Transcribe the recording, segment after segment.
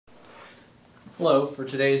Hello, for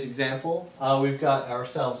today's example, we've got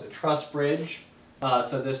ourselves a truss bridge.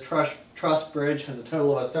 So this truss bridge has a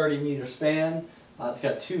total of a 30-meter span. It's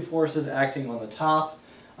got two forces acting on the top,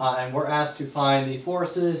 and we're asked to find the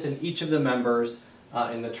forces in each of the members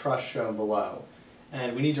in the truss shown below.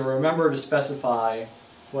 And we need to remember to specify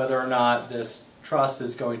whether or not this truss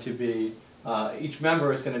is going to be, each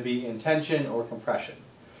member is going to be in tension or compression.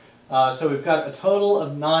 So we've got a total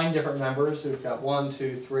of 9 different members. We've got 1,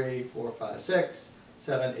 2, 3, 4, 5, 6,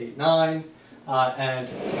 7, 8, 9. And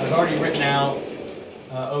I've already written out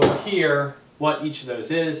over here what each of those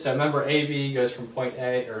is. So member AB goes from point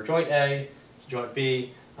A, or joint A, to joint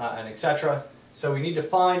B, and etc. So we need to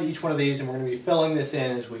find each one of these, and we're going to be filling this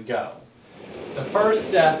in as we go. The first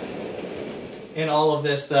step in all of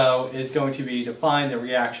this, though, is going to be to find the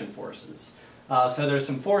reaction forces. So there's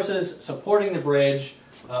some forces supporting the bridge.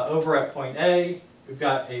 Over at point A, we've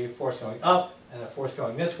got a force going up and a force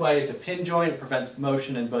going this way. It's a pin joint. It prevents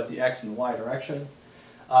motion in both the X and Y direction.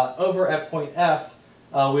 Over at point F,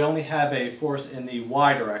 we only have a force in the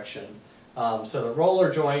Y direction. So the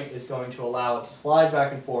roller joint is going to allow it to slide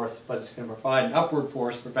back and forth, but it's going to provide an upward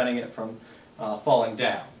force preventing it from falling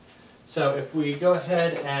down. So if we go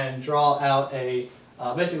ahead and draw out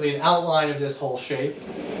basically an outline of this whole shape,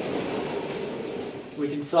 we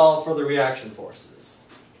can solve for the reaction forces.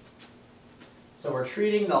 So we're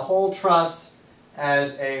treating the whole truss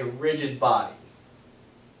as a rigid body.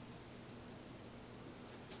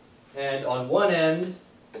 And on one end,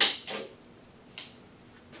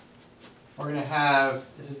 we're going to have,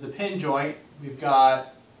 this is the pin joint, we've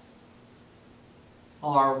got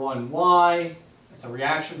R1Y, that's a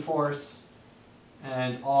reaction force,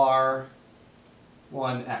 and R1X.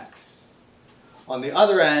 On the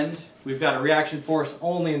other end, we've got a reaction force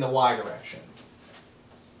only in the Y direction.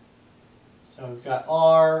 So we've got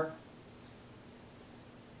R2Y.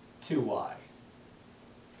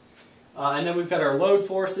 And then we've got our load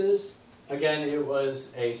forces. Again, it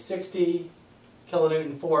was a 60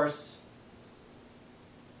 kilonewton force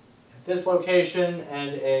at this location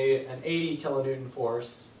and an 80 kilonewton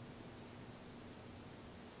force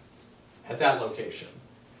at that location.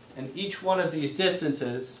 And each one of these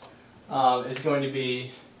distances is going to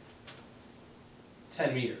be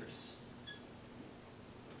 10 meters.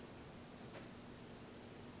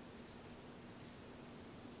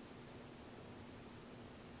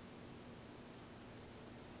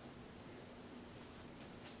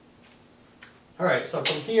 Alright, so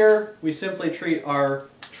from here, we simply treat our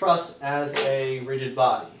truss as a rigid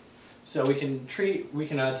body. So we can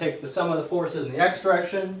take the sum of the forces in the X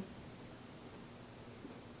direction,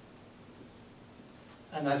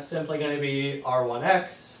 and that's simply going to be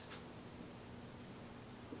R1X.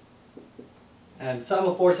 And sum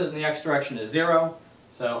of forces in the X direction is 0.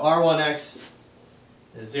 So R1X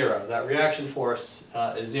is 0. That reaction force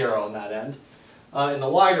is 0 on that end. In the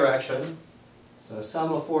Y direction, so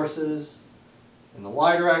sum of forces in the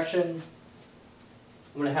Y direction,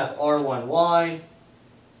 I'm going to have R1Y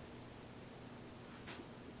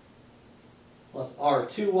plus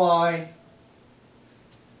R2Y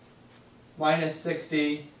minus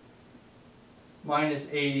 60 minus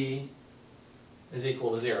 80 is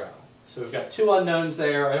equal to 0. So we've got two unknowns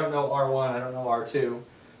there. I don't know R1, I don't know R2.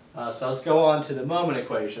 So let's go on to the moment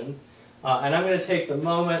equation. And I'm going to take the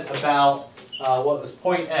moment about what was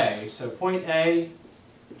point A. So point A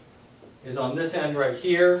is on this end right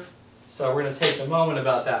here. So we're going to take the moment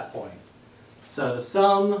about that point. So the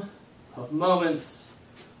sum of moments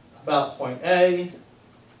about point A,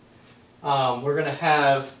 we're going to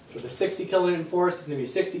have, for the 60 kilonewton force, it's going to be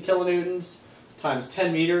 60 kilonewtons times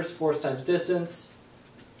 10 meters, force times distance.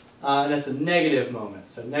 And that's a negative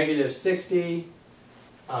moment. So negative 60,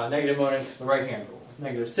 negative moment is the right hand rule.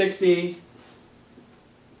 Negative 60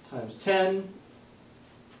 times 10.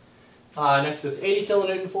 Next is 80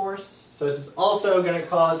 kilonewton force. So this is also going to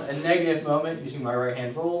cause a negative moment using my right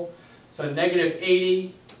hand rule. So negative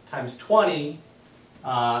 80 times 20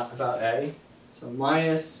 about A. So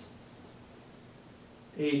minus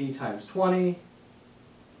 80 times 20.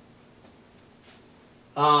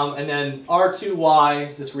 And then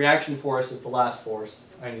R2Y, this reaction force, is the last force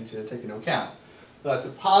I need to take into account. So that's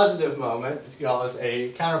a positive moment. It's called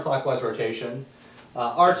a counterclockwise rotation.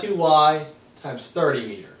 R2Y times 30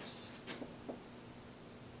 meters.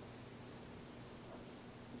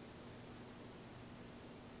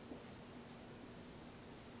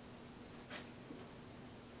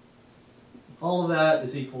 All of that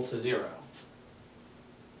is equal to 0.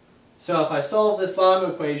 So if I solve this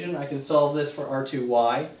bottom equation, I can solve this for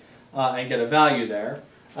R2Y and get a value there.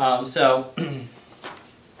 So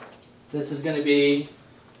this is going to be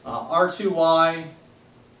R2Y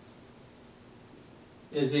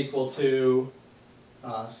is equal to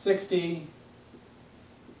 60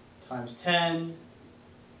 times 10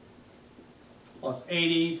 plus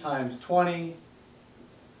 80 times 20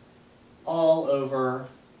 all over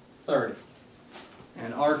 30.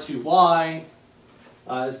 And R2y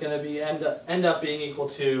is going to be end up being equal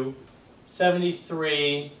to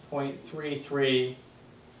 73.33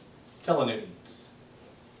 kilonewtons.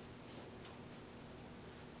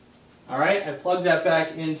 All right, I plug that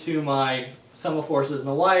back into my sum of forces in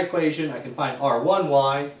the y equation. I can find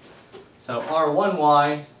R1y. So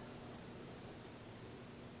R1y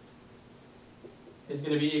is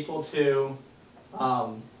going to be equal to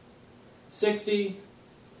 60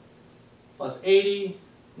 plus 80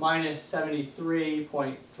 minus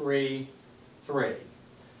 73.33.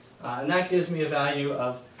 And that gives me a value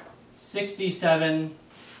of 66.67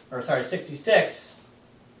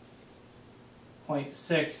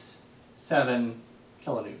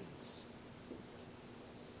 kilonewtons.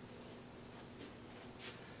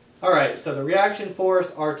 All right, so the reaction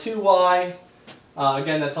force, R2y,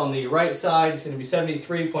 again, that's on the right side. It's going to be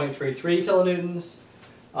 73.33 kilonewtons.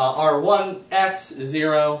 R1x is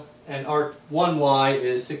 0, and R1y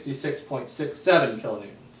is 66.67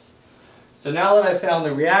 kilonewtons. So now that I've found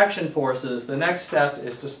the reaction forces, the next step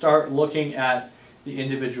is to start looking at the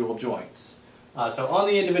individual joints. So on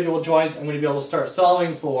the individual joints, I'm going to be able to start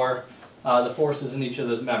solving for the forces in each of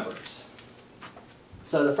those members.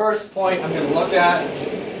 So the first point I'm going to look at,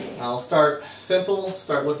 I'll start simple,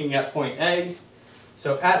 start looking at point A.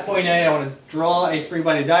 So at point A, I want to draw a free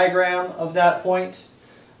body diagram of that point.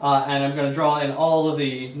 And I'm going to draw in all of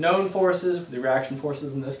the known forces, the reaction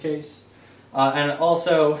forces in this case, and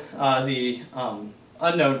also the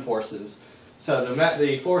unknown forces. So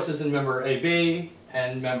the forces in member AB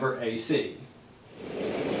and member AC.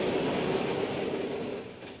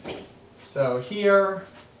 So here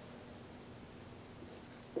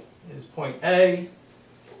is point A,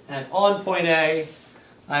 and on point A,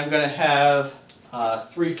 I'm going to have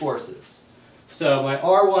 3 forces. So my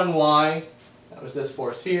R1y, that was this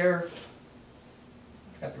force here.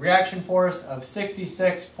 I've got the reaction force of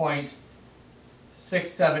 66.67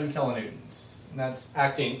 kilonewtons, and that's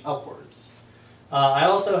acting upwards. I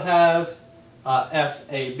also have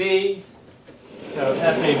FAB. So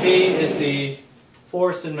FAB is the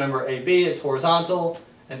force in member AB, it's horizontal,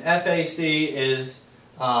 and FAC is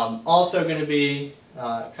also going to be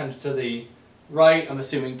kind of to the right. I'm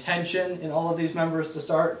assuming tension in all of these members to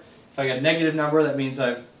start. If I get a negative number, that means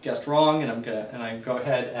I've guessed wrong, and I go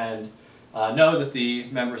ahead and know that the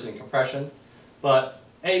member's in compression. But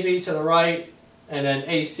AB to the right, and then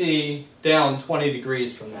AC down 20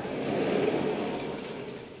 degrees from that.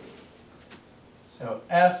 So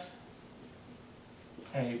FAB,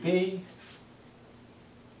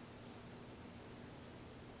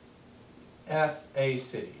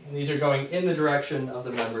 FAC. And these are going in the direction of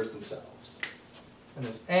the members themselves. And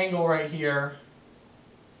this angle right here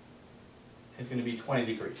is going to be 20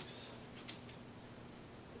 degrees.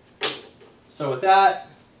 So with that,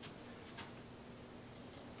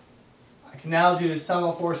 I can now do sum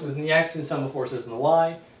of forces in the x and sum of forces in the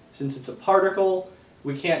y. Since it's a particle,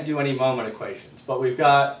 we can't do any moment equations. But we've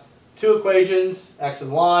got 2 equations, x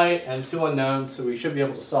and y, and 2 unknowns, so we should be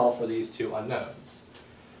able to solve for these 2 unknowns.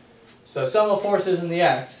 So sum of forces in the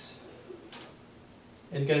x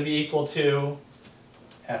is going to be equal to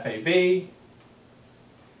FAB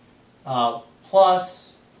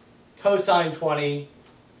plus cosine 20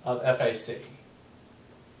 of FAC.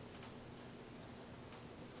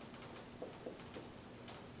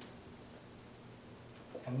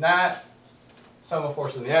 And that sum of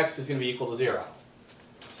forces in the x is going to be equal to 0.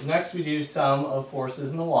 So next we do sum of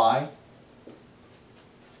forces in the y.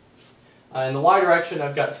 In the y direction,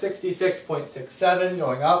 I've got 66.67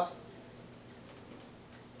 going up.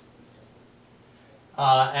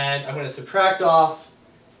 And I'm going to subtract off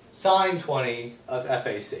sine 20 of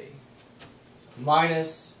FAC. So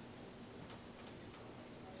minus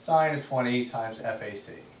sine of 20 times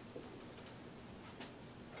FAC.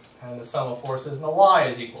 And the sum of forces in the y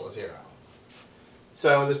is equal to 0.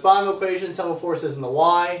 So this bottom equation, sum of forces in the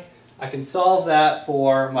y, I can solve that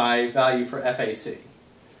for my value for FAC.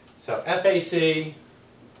 So FAC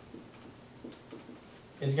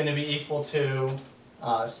is going to be equal to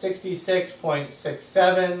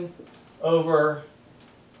 66.67 over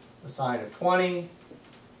the sine of 20,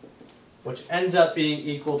 which ends up being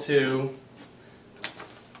equal to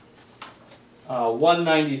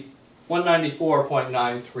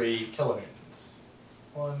 194.93 kilonewtons.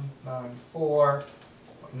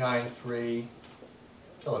 194.93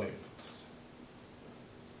 kilonewtons.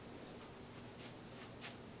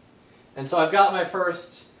 And so I've got my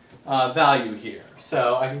first value here.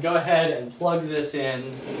 So I can go ahead and plug this in.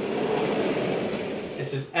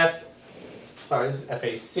 This is FAC.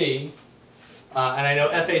 And I know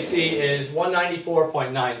FAC is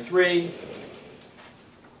 194.93.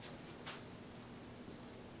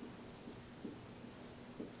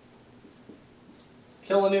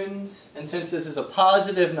 kilonewtons, and since this is a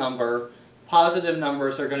positive number, positive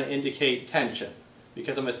numbers are going to indicate tension,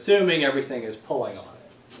 because I'm assuming everything is pulling on it.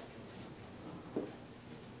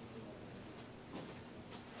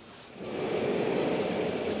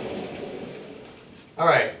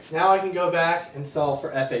 Alright, now I can go back and solve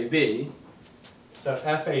for FAB. So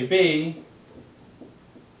FAB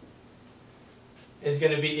is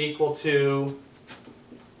going to be equal to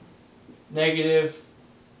negative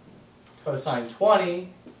cosine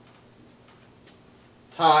 20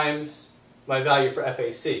 times my value for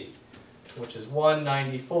FAC, which is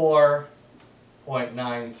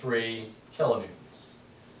 194.93 kilonewtons.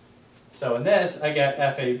 So in this, I get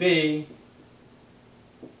FAB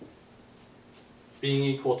being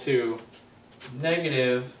equal to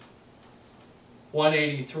negative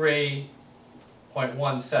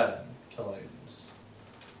 183.17 kilonewtons.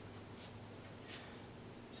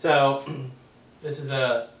 So this is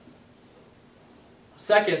a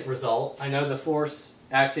second result. I know the force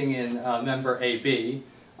acting in member AB,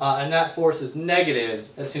 and that force is negative.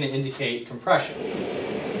 That's going to indicate compression.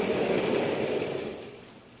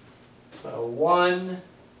 So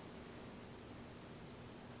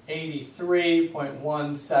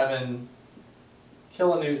 183.17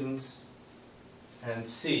 kilonewtons, and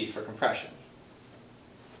C for compression.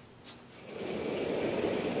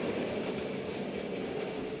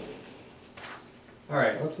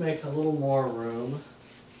 Alright, let's make a little more room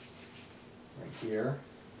right here.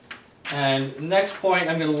 And the next point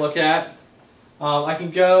I'm going to look at, I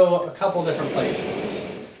can go a couple different places.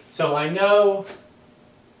 So I know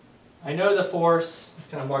the force, let's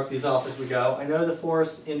kind of mark these off as we go. I know the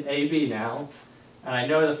force in AB now, and I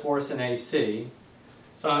know the force in AC.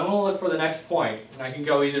 So I'm going to look for the next point, and I can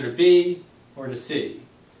go either to B or to C.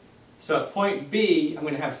 So at point B, I'm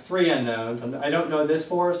going to have three unknowns. I don't know this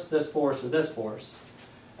force, or this force.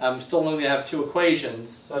 I'm still only going to have two equations,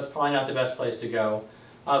 so that's probably not the best place to go.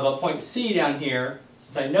 But point C down here,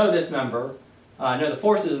 since I know this member, I know the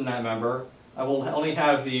forces in that member, I will only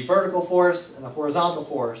have the vertical force and the horizontal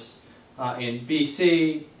force in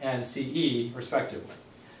BC and CE, respectively.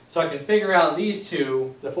 So I can figure out these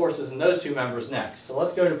two, the forces in those two members next. So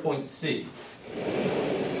let's go to point C.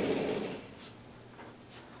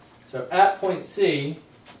 So at point C,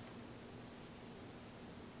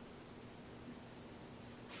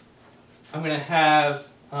 I'm going to have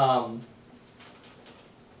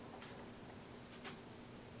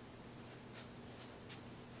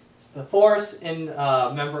the force in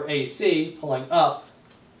member AC pulling up.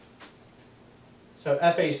 So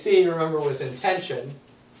FAC, remember, was in tension.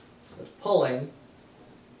 So it's pulling.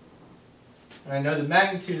 And I know the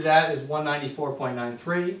magnitude of that is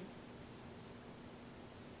 194.93.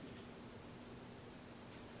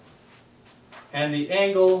 And the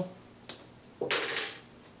angle,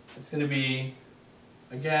 it's going to be,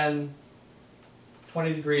 again,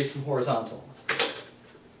 20 degrees from horizontal.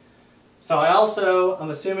 So I'm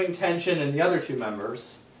assuming tension in the other two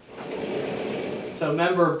members. So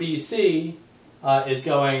member BC is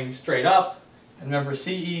going straight up, and member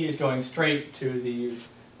CE is going straight to the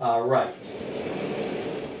right.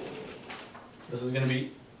 This is going to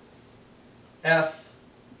be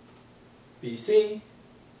FBC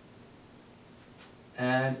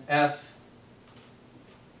and FCE.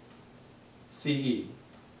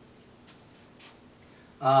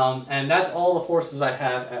 And that's all the forces I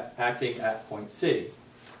have acting at point C.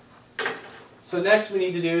 So next we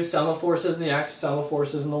need to do sum of forces in the x, sum of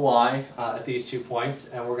forces in the y at these 2 points,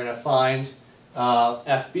 and we're going to find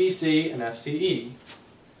FBC and FCE.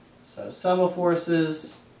 So sum of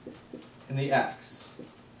forces in the x.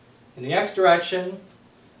 In the x direction,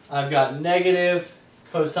 I've got negative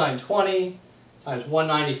cosine 20 times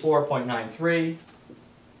 194.93.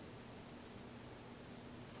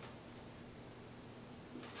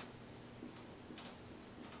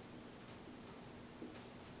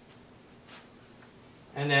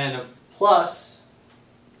 And then a plus,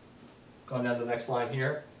 going down to the next line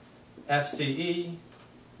here, FCE,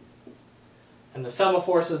 and the sum of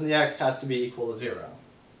forces in the x has to be equal to 0.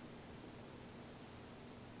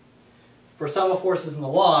 For sum of forces in the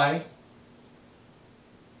y,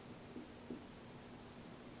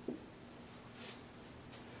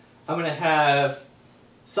 I'm going to have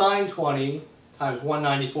sine 20 times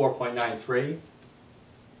 194.93.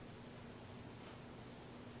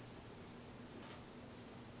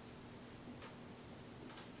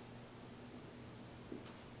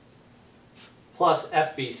 plus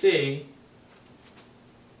FBC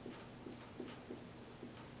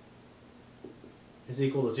is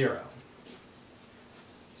equal to 0.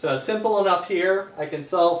 So simple enough here, I can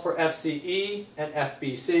solve for FCE and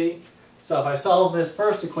FBC. So if I solve this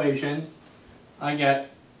first equation, I get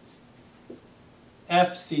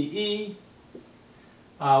FCE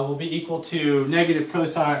will be equal to negative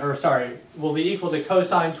cosine, or sorry, will be equal to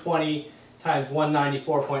cosine 20 times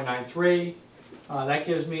 194.93. That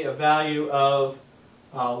gives me a value of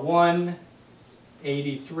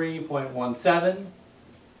 183.17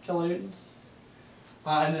 kilonewtons.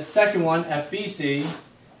 And the second one, FBC,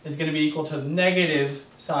 is going to be equal to negative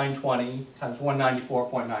sine 20 times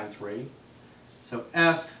 194.93. So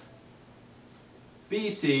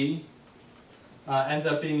FBC ends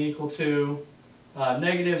up being equal to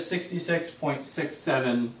negative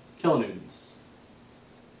 66.67 kilonewtons.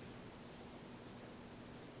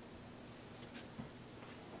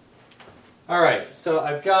 All right, so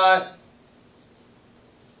I've got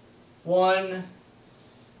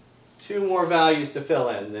two more values to fill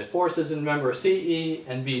in, the forces in member CE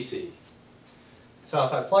and BC. So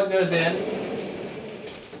if I plug those in,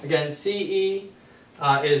 again, CE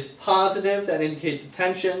is positive, that indicates the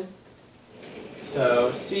tension.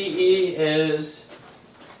 So CE is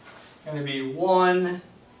going to be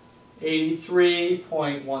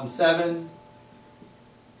 183.17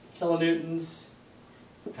 kilonewtons,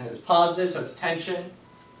 and it's positive, so it's tension.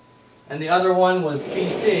 And the other one was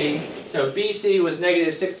BC. So BC was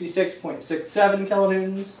negative 66.67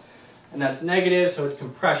 kilonewtons, and that's negative, so it's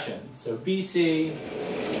compression. So BC,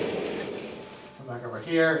 come back over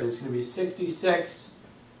here, is going to be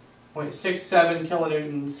 66.67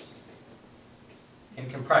 kilonewtons in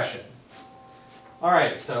compression. All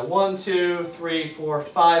right, so 1, 2, 3, 4,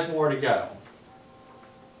 5 more to go.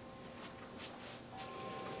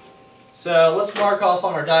 So let's mark off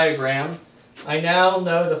on our diagram. I now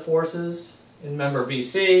know the forces in member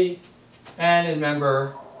BC and in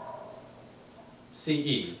member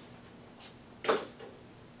CE.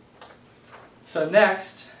 So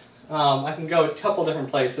next, I can go a couple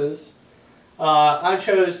different places. I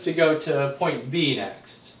chose to go to point B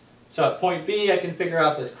next. So at point B, I can figure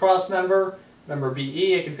out this cross member. Member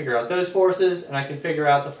BE, I can figure out those forces, and I can figure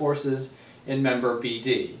out the forces in member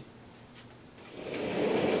BD.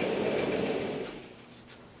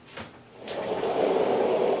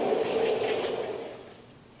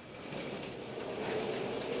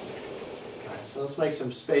 So let's make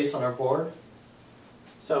some space on our board.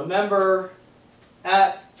 So member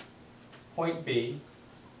at point B,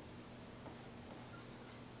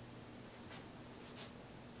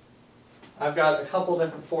 I've got a couple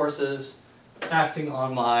different forces acting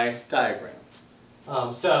on my diagram.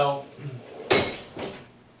 So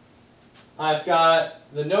I've got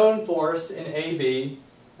the known force in AB,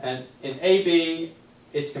 and in AB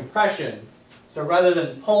it's compression. So rather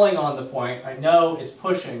than pulling on the point, I know it's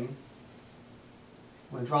pushing.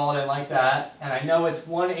 I'm going to draw it in like that, and I know it's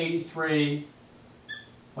 183.17.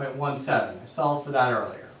 I solved for that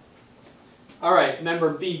earlier. All right,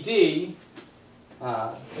 remember BD,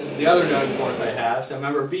 this is the other known force I have. So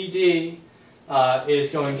remember BD is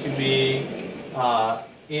going to be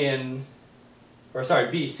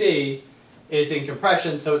BC is in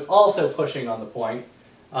compression, so it's also pushing on the point.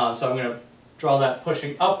 So I'm going to draw that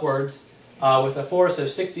pushing upwards with a force of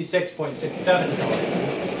 66.67 kilonewtons.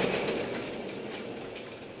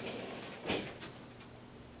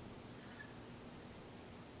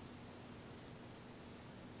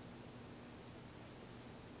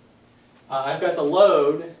 I've got the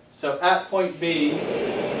load, so at point B,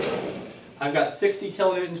 I've got 60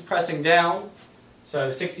 kilonewtons pressing down, so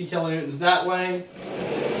 60 kilonewtons that way.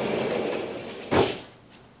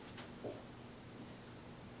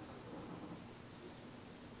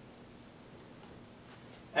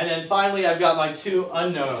 And then finally, I've got my two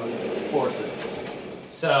unknown forces.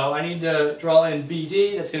 So I need to draw in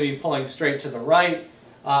BD, that's going to be pulling straight to the right,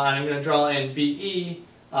 and I'm going to draw in BE,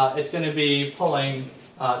 it's going to be pulling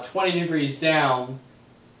 20 degrees down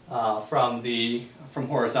from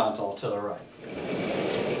horizontal to the right.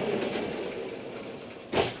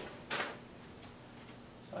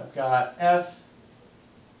 So I've got F,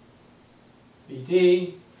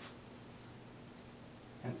 BD,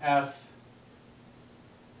 and F,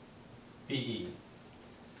 BE.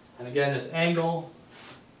 And again, this angle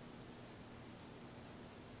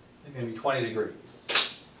is going to be 20 degrees.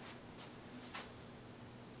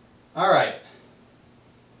 All right.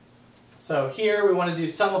 So here we want to do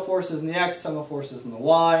sum of forces in the x, sum of forces in the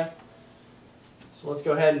y. So let's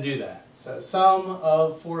go ahead and do that. So sum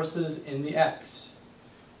of forces in the x.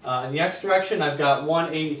 In the x direction, I've got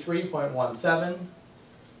 183.17.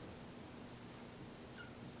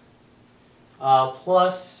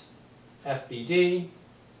 plus FBD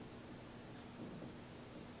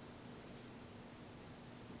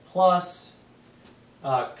plus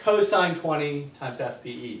cosine 20 times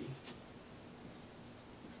FBE.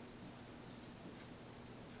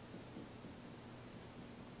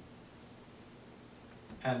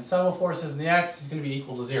 And sum of forces in the x is going to be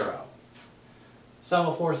equal to 0. Sum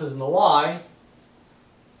of forces in the y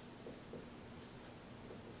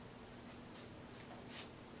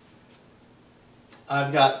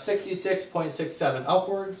I've got 66.67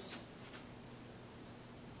 upwards.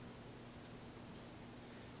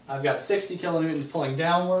 I've got 60 kilonewtons pulling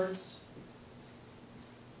downwards.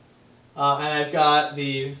 And I've got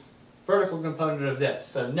the vertical component of this.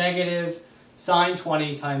 So negative sine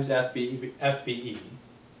 20 times FBE.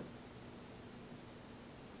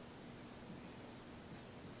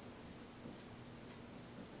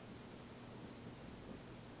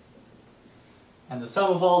 And the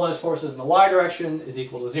sum of all those forces in the y direction is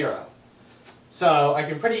equal to 0. So I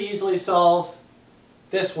can pretty easily solve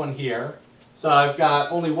this one here. So I've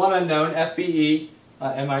got only one unknown, FBE,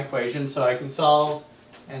 in my equation. So I can solve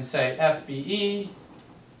and say FBE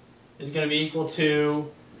is going to be equal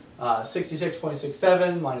to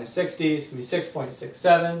 66.67 minus 60 is going to be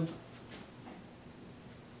 6.67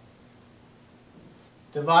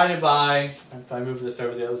 divided by, if I move this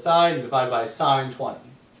over the other side, divided by sine 20.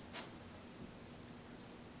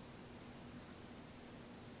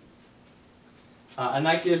 And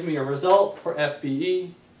that gives me a result for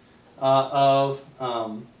FBE of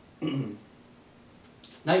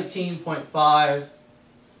 19.50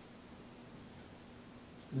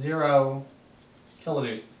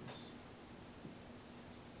 kilonewtons.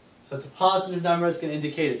 So it's a positive number. It's going to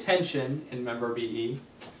indicate a tension in member BE.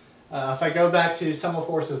 If I go back to sum of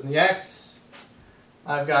forces in the x,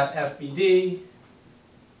 I've got FBD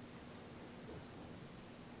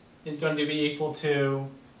is going to be equal to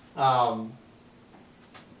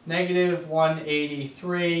negative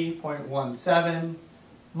 183.17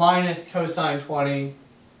 minus cosine 20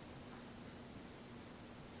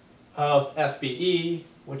 of FBE,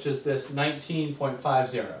 which is this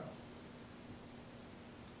 19.50.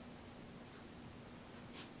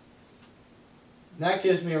 That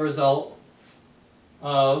gives me a result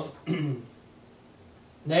of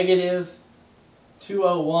negative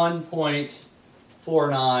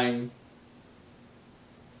 201.49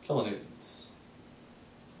 kilonewtons.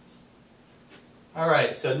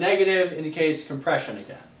 Alright, so negative indicates compression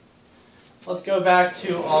again. Let's go back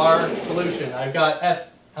to our solution. I've got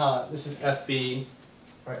this is FB,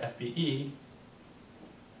 or FBE.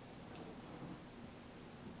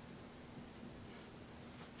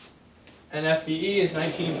 And FBE is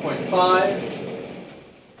 19.5.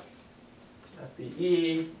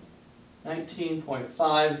 FBE,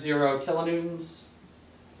 19.50 kilonewtons.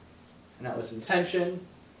 And that was in tension.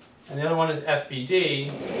 And the other one is FBD.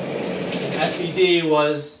 And FBD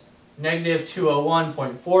was negative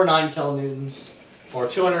 201.49 kilonewtons, or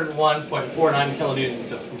 201.49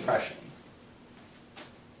 kilonewtons of compression.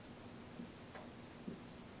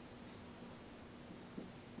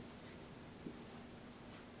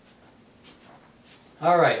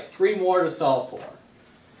 All right, 3 more to solve for.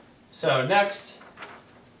 So next,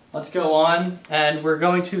 let's go on, and we're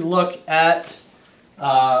going to look at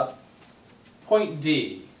point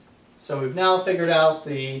D. So we've now figured out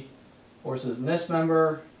the forces in this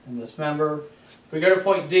member and this member. If we go to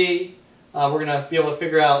point D, we're going to be able to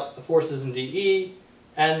figure out the forces in DE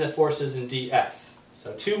and the forces in DF.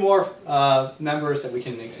 So 2 more members that we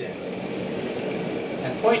can examine.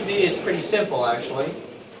 And point D is pretty simple, actually.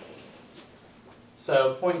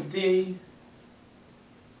 So point D,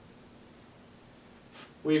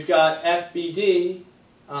 we've got FBD,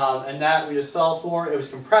 and that we just solved for. It was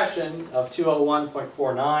compression of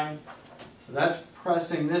 201.49. So that's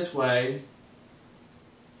pressing this way,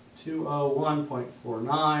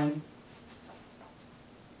 201.49.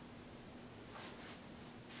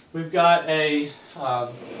 We've got a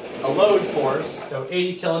load force, so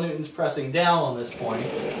 80 kilonewtons pressing down on this point.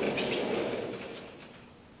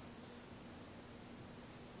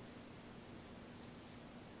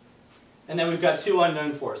 And then we've got 2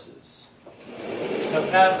 unknown forces. So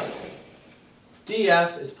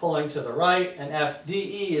FDF is pulling to the right, and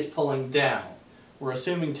FDE is pulling down. We're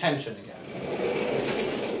assuming tension again.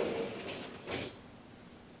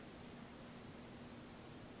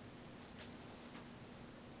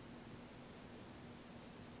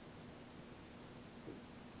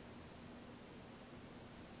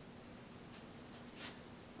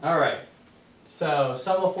 All right, so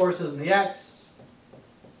sum of forces in the X.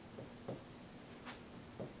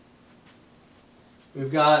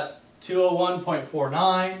 We've got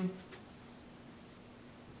 201.49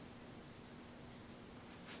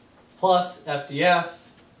 plus FDF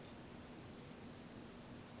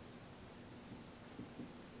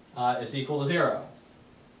is equal to 0.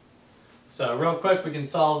 So real quick, we can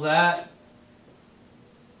solve that.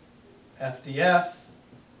 FDF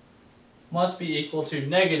must be equal to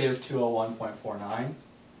negative 201.49.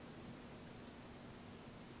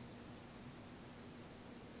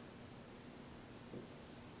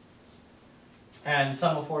 And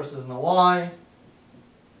sum of forces in the y,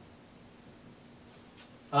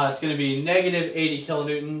 it's going to be negative 80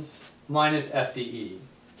 kilonewtons minus FDE.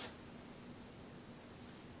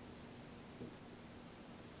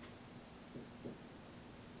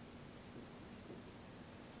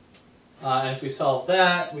 And if we solve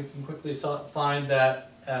that, we can quickly find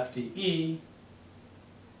that FDE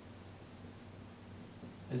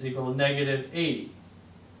is equal to negative 80.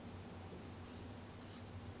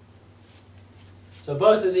 So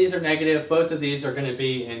both of these are negative, both of these are going to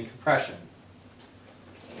be in compression.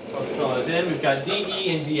 So let's fill those in. We've got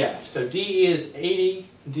DE and DF. So DE is 80,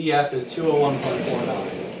 DF is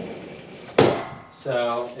 201.49.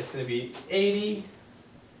 So it's going to be 80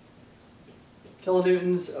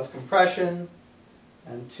 kilonewtons of compression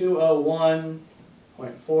and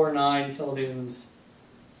 201.49 kilonewtons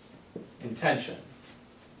in tension.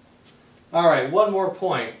 All right, one more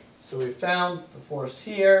point. So we found the force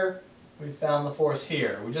here. We found the force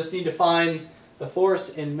here. We just need to find the force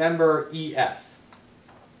in member EF.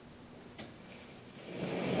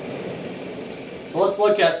 So let's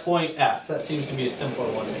look at point F. That seems to be a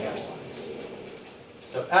simpler one to analyze.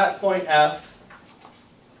 So at point F,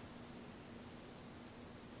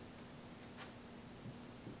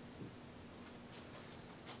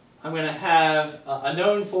 I'm going to have a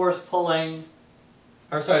known force pulling,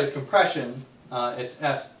 or sorry, it's compression. It's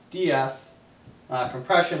FDF.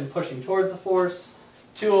 Compression pushing towards the force,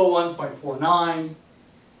 201.49.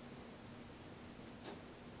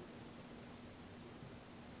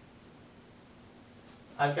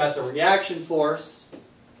 I've got the reaction force.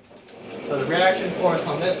 So the reaction force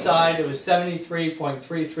on this side, it was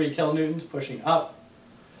 73.33 kilonewtons pushing up.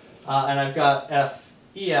 And I've got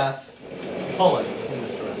FEF pulling in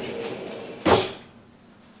this direction.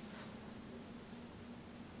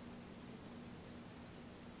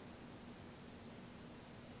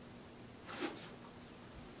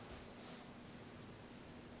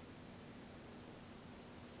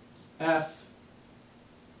 FEF.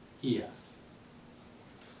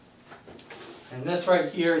 And this right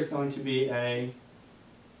here is going to be a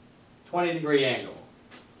 20-degree angle.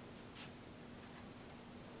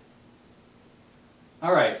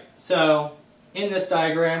 Alright, so in this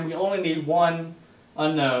diagram we only need one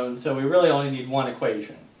unknown, so we really only need one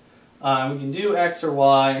equation. We can do x or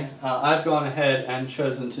y. I've gone ahead and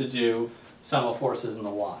chosen to do sum of forces in the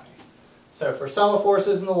y. So for sum of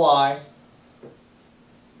forces in the y,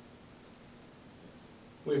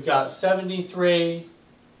 we've got 73.33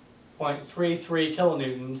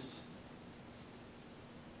 kilonewtons.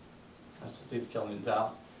 Let's leave the kilonewtons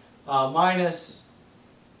out. Minus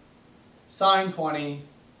sine 20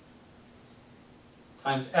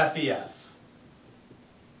 times FEF.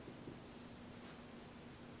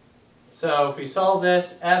 So if we solve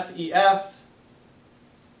this, FEF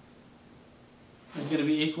is going to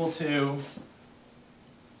be equal to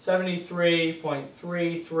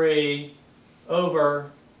 73.33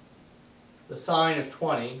 over the sine of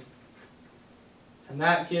 20, and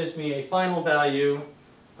that gives me a final value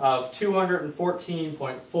of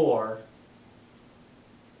 214.4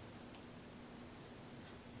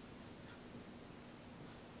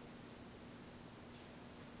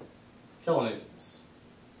 kilonewtons.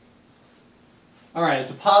 All right,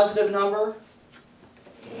 it's a positive number.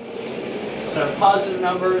 So positive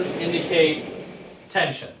numbers indicate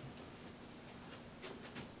tension.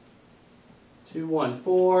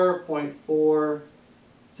 214.40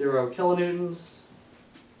 kilonewtons,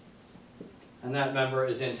 and that member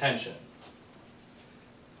is in tension.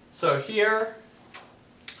 So here,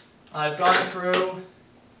 I've gone through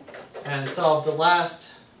and solved the last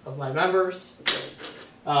of my members.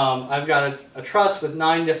 I've got a truss with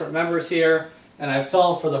 9 different members here, and I've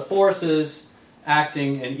solved for the forces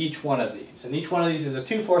acting in each one of these. And each one of these is a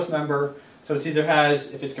 2-force member, so it's either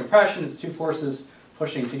has, if it's compression, it's 2 forces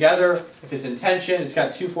pushing together. If it's in tension, it's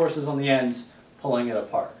got 2 forces on the ends pulling it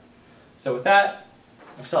apart. So with that,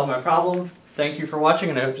 I've solved my problem. Thank you for watching,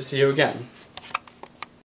 and I hope to see you again.